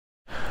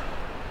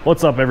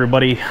What's up,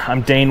 everybody?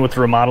 I'm Dane with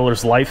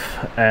Remodeler's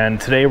Life,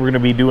 and today we're going to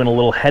be doing a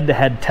little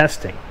head-to-head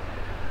testing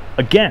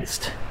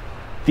against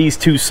these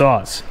two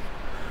saws.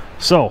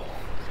 So,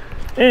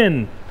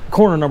 in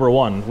corner number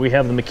one, we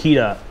have the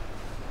Makita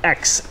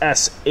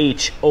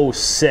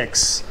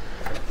XSH06.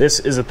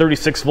 This is a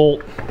 36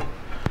 volt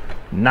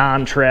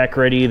non-track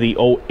ready. The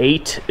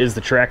 08 is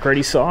the track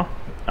ready saw,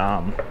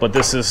 but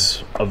this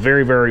is a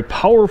very, very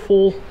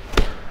powerful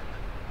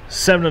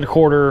 7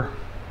 1/4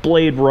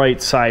 blade right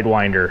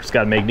sidewinder. It's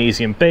got a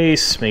magnesium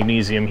base,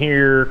 magnesium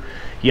here,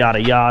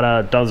 yada yada.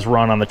 It does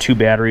run on the 2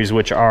 batteries,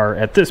 which are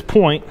at this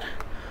point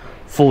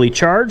fully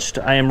charged.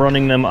 I am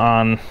running them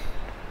on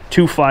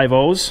 2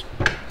 5.0s,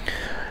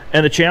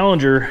 and the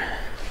challenger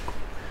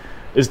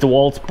is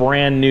Dewalt's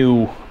brand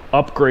new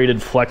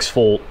upgraded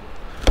Flexvolt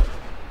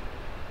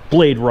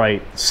blade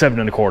right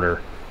 7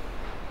 1/4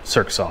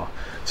 Circsaw.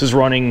 This is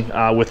running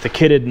with the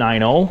kitted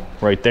 9.0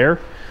 right there.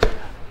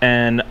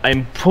 And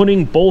I'm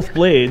putting both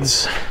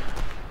blades,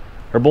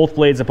 I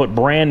put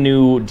brand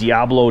new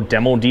Diablo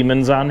Demo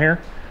Demons on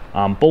here.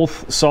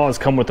 Both saws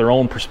come with their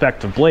own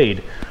perspective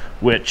blade,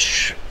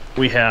 which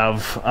we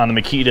have on the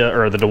Makita,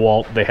 or the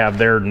Dewalt, they have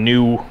their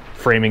new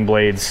framing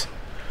blades.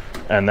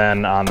 And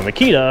then on the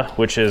Makita,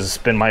 which has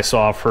been my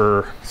saw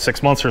for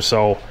 6 months or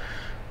so,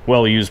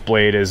 well-used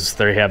blade, is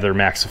they have their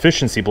max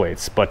efficiency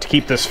blades. But to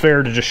keep this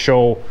fair, to just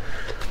show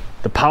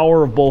the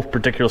power of both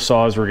particular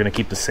saws, we're going to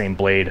keep the same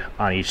blade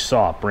on each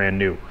saw, brand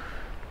new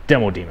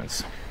Demo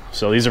Demons.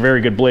 So these are very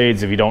good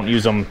blades. If you don't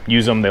use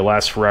them, they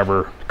last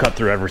forever, cut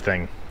through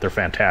everything. They're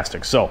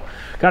fantastic. So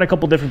got a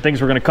couple different things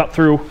we're going to cut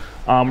through.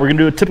 We're going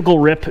to do a typical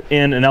rip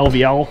in an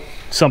LVL,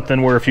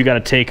 something where if you got to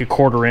take a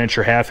 1/4 inch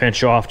or 1/2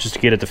 inch off just to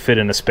get it to fit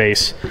into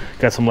space.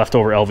 Got some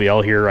leftover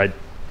LVL here. I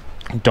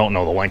don't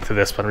know the length of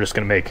this, but I'm just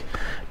going to make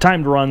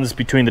timed runs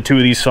between the two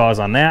of these saws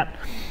on that.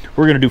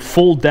 We're going to do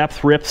full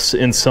depth rips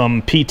in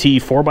some PT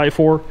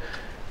 4x4,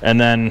 and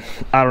then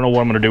I don't know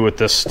what I'm going to do with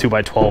this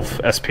 2x12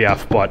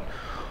 SPF, but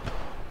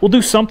we'll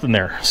do something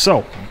there.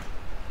 So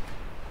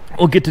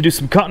we'll get to do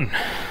some cutting,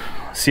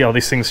 see how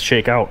these things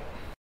shake out.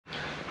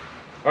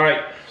 All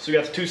right, so we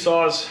got the two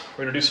saws.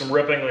 We're going to do some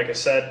ripping. Like I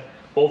said,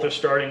 both are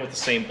starting with the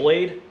same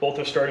blade. Both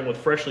are starting with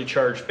freshly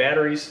charged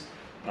batteries.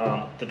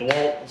 The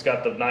Dewalt has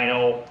got the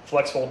 9.0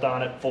 Flexvolt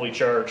on it, fully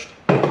charged.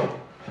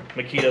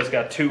 Makita's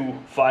got 2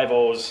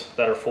 5.0s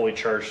that are fully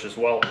charged as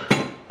well.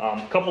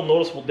 A couple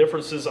noticeable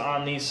differences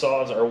on these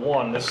saws are,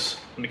 one, this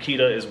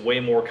Makita is way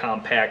more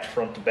compact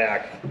front to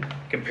back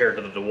compared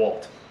to the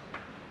Dewalt.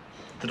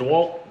 The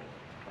Dewalt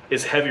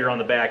is heavier on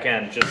the back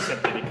end just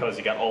simply because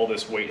you got all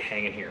this weight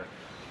hanging here.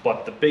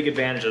 But the big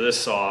advantage of this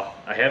saw,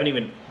 I haven't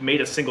even made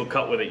a single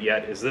cut with it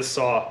yet, is this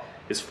saw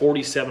is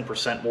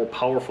 47% more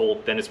powerful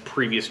than its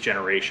previous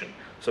generation.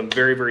 So I'm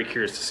very, very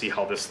curious to see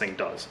how this thing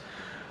does.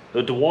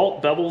 The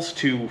Dewalt bevels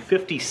to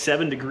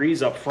 57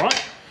 degrees up front.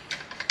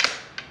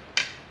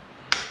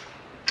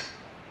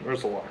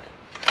 There's the lock.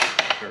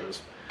 There it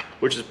is.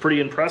 Which is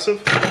pretty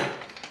impressive.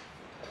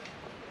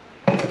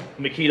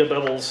 Makita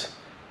bevels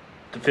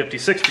to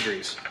 56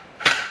 degrees.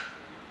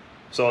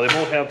 So they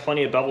both have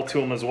plenty of bevel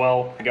to them as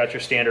well. You got your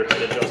standard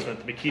height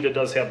adjustment. The Makita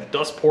does have the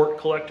dust port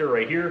collector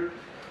right here.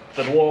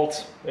 The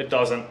Dewalt, it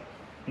doesn't.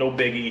 No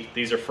biggie.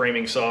 These are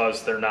framing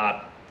saws. They're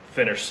not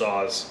finished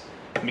saws.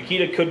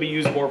 Makita could be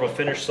used more of a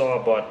finished saw,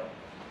 but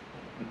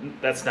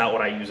that's not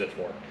what I use it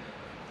for.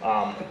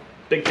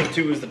 Big thing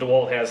too is the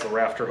Dewalt has the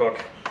rafter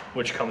hook,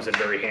 which comes in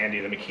very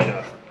handy. The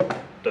Makita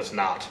does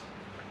not.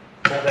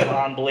 Both have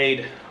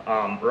on-blade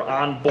or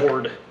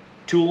on-board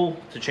tool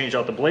to change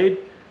out the blade.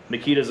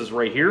 Makita's is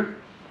right here.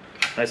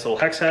 Nice little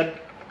hex head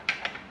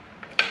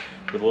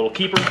with a little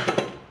keeper.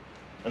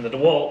 And the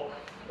Dewalt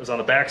is on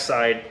the back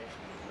side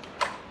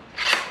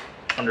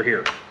under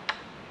here.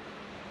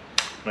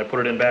 And I put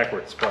it in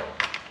backwards, but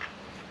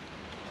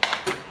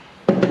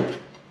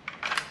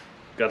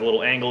got a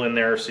little angle in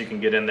there so you can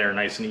get in there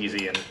nice and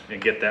easy and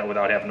get that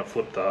without having to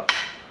flip the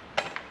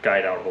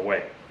guide out of the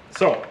way.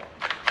 So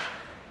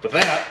with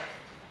that,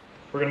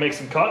 we're gonna make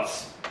some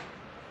cuts.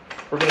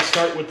 We're gonna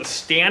start with the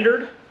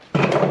standard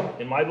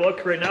in my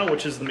book right now,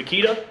 which is the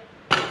Makita.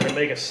 We're gonna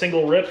make a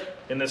single rip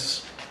in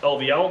this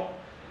LVL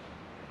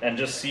and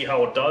just see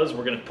how it does.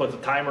 We're gonna put the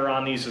timer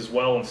on these as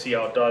well and see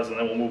how it does, and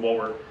then we'll move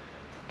over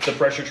to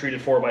pressure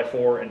treated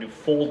 4x4 and do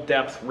full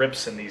depth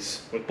rips in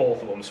these with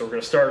both of them. So we're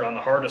gonna start on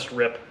the hardest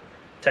rip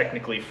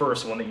technically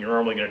first, the one that you're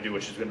normally gonna do,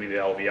 which is gonna be the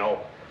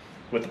LVL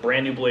with the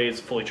brand new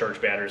blades, fully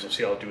charged batteries. We'll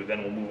see how it do,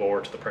 then we'll move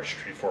over to the pressure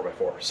treated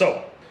 4x4.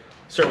 So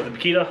start with the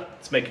Makita,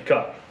 let's make a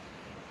cut.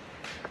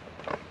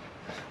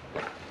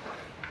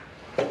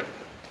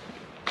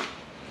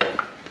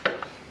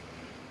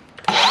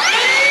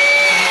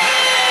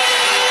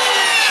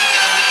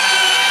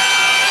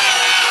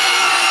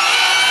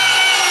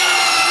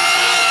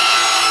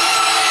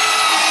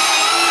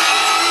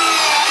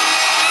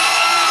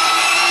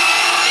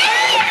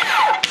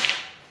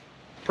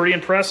 Pretty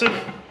impressive.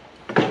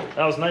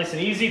 That was nice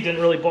and easy,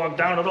 didn't really bog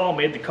down at all,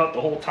 made the cut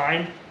the whole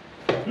time.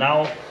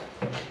 Now,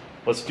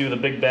 let's do the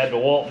big bad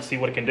Dewalt and see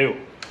what it can do.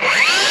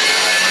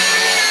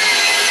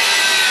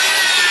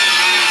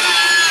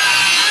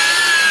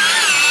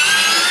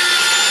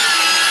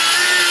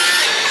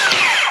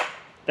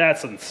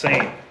 That's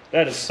insane.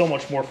 That is so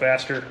much more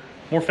faster.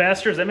 More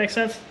faster, does that make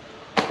sense?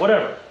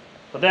 Whatever.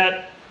 But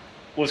that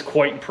was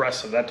quite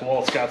impressive. That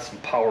Dewalt's got some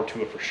power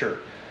to it for sure.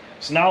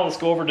 So now let's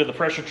go over to the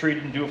pressure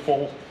treated and do a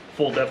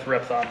full depth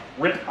rip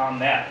on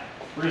that.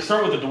 We're gonna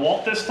start with the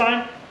Dewalt this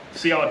time,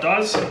 see how it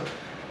does.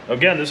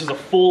 Again, this is a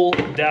full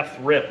depth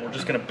rip. We're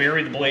just gonna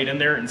bury the blade in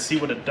there and see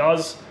what it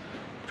does.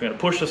 I'm gonna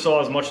push the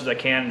saw as much as I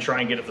can and try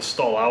and get it to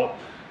stall out,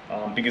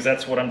 because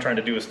that's what I'm trying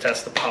to do, is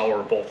test the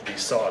power of both of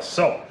these saws.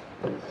 So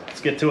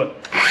let's get to it.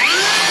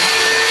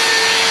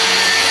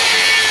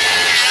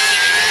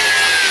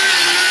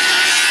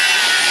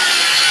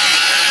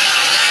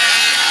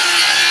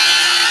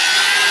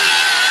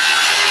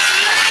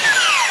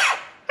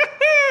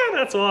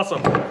 That's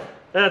awesome.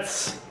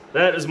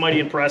 That is mighty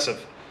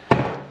impressive.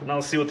 Now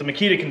let's see what the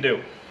Makita can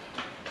do.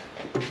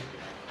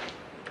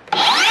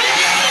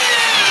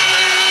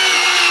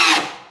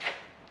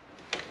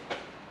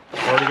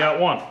 Already got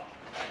one.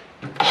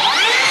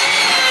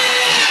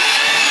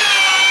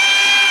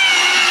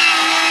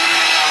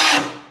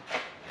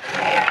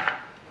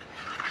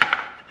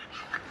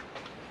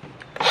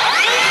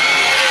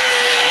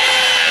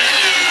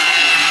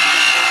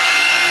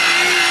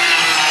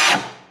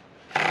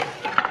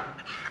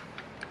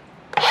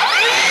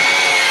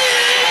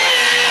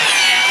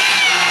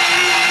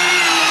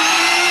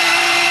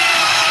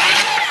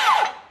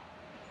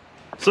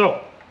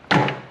 So,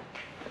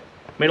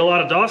 made a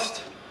lot of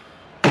dust.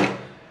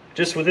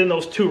 Just within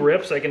those two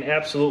rips, I can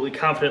absolutely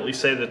confidently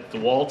say that the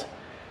Dewalt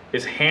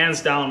is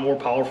hands down more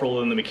powerful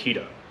than the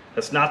Makita.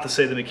 That's not to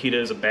say the Makita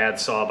is a bad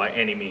saw by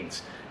any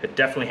means. It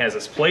definitely has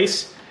its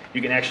place.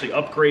 You can actually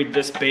upgrade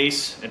this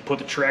base and put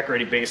the track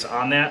ready base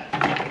on that.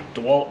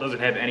 Dewalt doesn't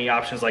have any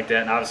options like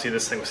that, and obviously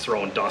this thing was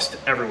throwing dust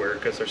everywhere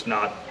because there's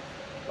not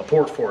a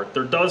port for it.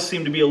 There does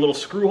seem to be a little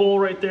screw hole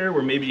right there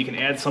where maybe you can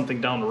add something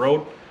down the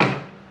road.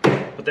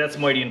 But that's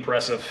mighty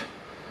impressive.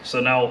 So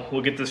now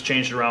we'll get this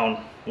changed around.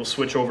 We'll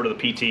switch over to the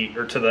PT,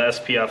 or to the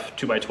SPF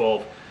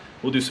 2x12.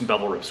 We'll do some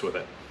bevel rips with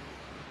it.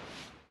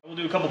 We'll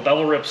do a couple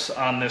bevel rips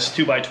on this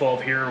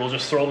 2x12 here. We'll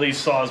just throw these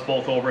saws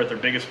both over at their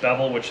biggest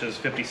bevel, which is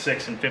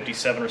 56 and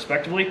 57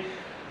 respectively,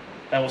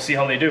 and we'll see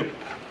how they do.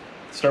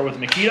 Start with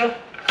the Makita.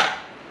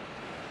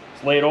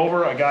 Let's lay it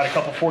over. I got a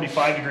couple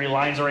 45-degree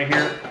lines right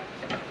here.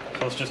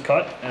 So let's just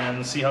cut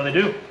and see how they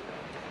do.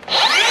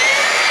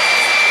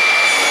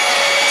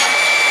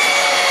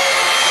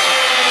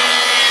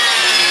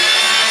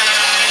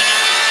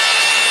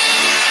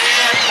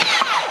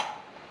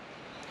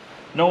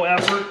 No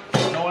effort,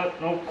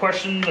 no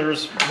question,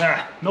 there's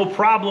no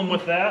problem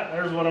with that.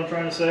 There's what I'm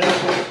trying to say.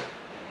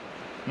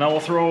 Now we'll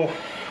throw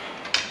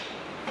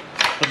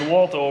the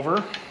Dewalt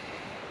over,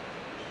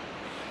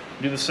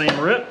 do the same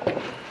rip.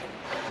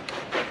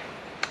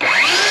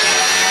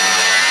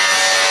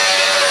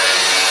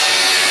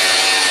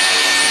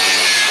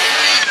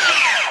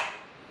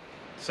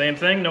 Same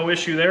thing, no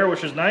issue there,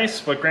 which is nice,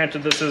 but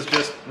granted this is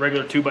just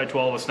regular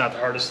 2x12, it's not the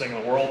hardest thing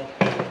in the world.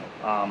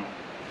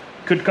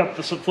 Could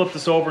flip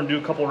this over and do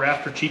a couple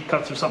rafter cheat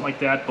cuts or something like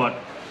that, but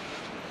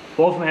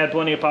both of them had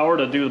plenty of power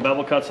to do the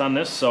bevel cuts on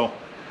this, so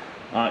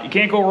you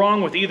can't go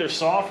wrong with either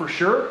saw for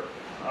sure.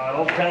 It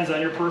all depends on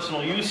your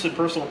personal use and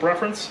personal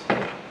preference,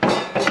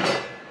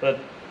 but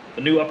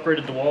the new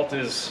upgraded Dewalt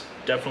is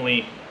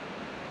definitely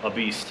a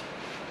beast.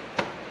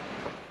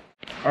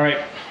 All right,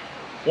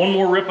 one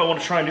more rip I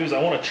want to try and do is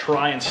I want to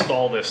try and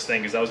stall this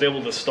thing, because I was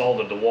able to stall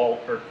the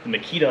Dewalt, or the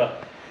Makita,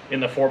 in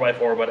the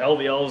 4x4, but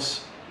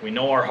LVLs, we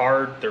know, are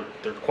hard.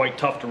 They're quite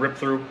tough to rip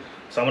through.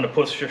 So I'm going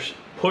to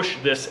push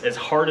this as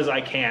hard as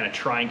I can and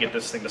try and get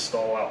this thing to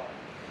stall out.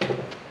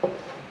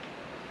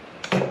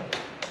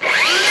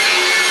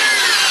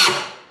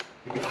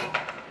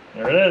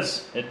 There it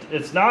is.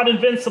 It's not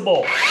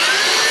invincible.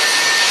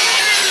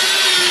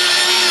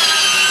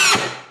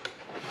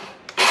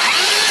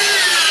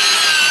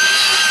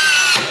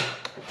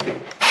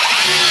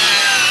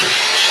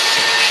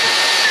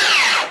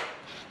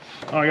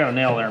 Oh, I got a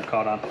nail there I'm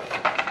caught on.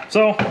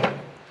 So,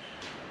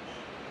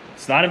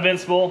 it's not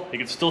invincible. You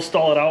can still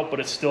stall it out, but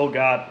it's still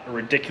got a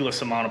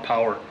ridiculous amount of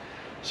power.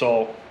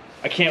 So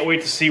I can't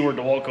wait to see where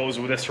Dewalt goes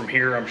with this from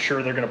here. I'm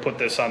sure they're going to put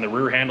this on the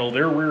rear handle.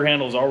 Their rear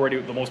handle is already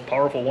the most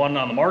powerful one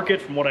on the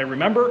market from what I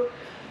remember.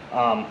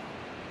 And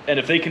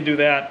if they can do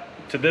that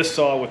to this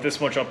saw with this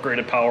much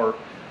upgraded power,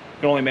 you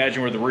can only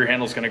imagine where the rear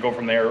handle is going to go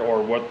from there,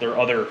 or what their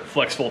other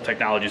Flexvolt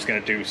technology is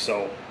going to do.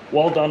 So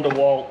well done,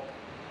 Dewalt.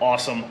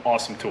 Awesome,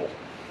 awesome tool.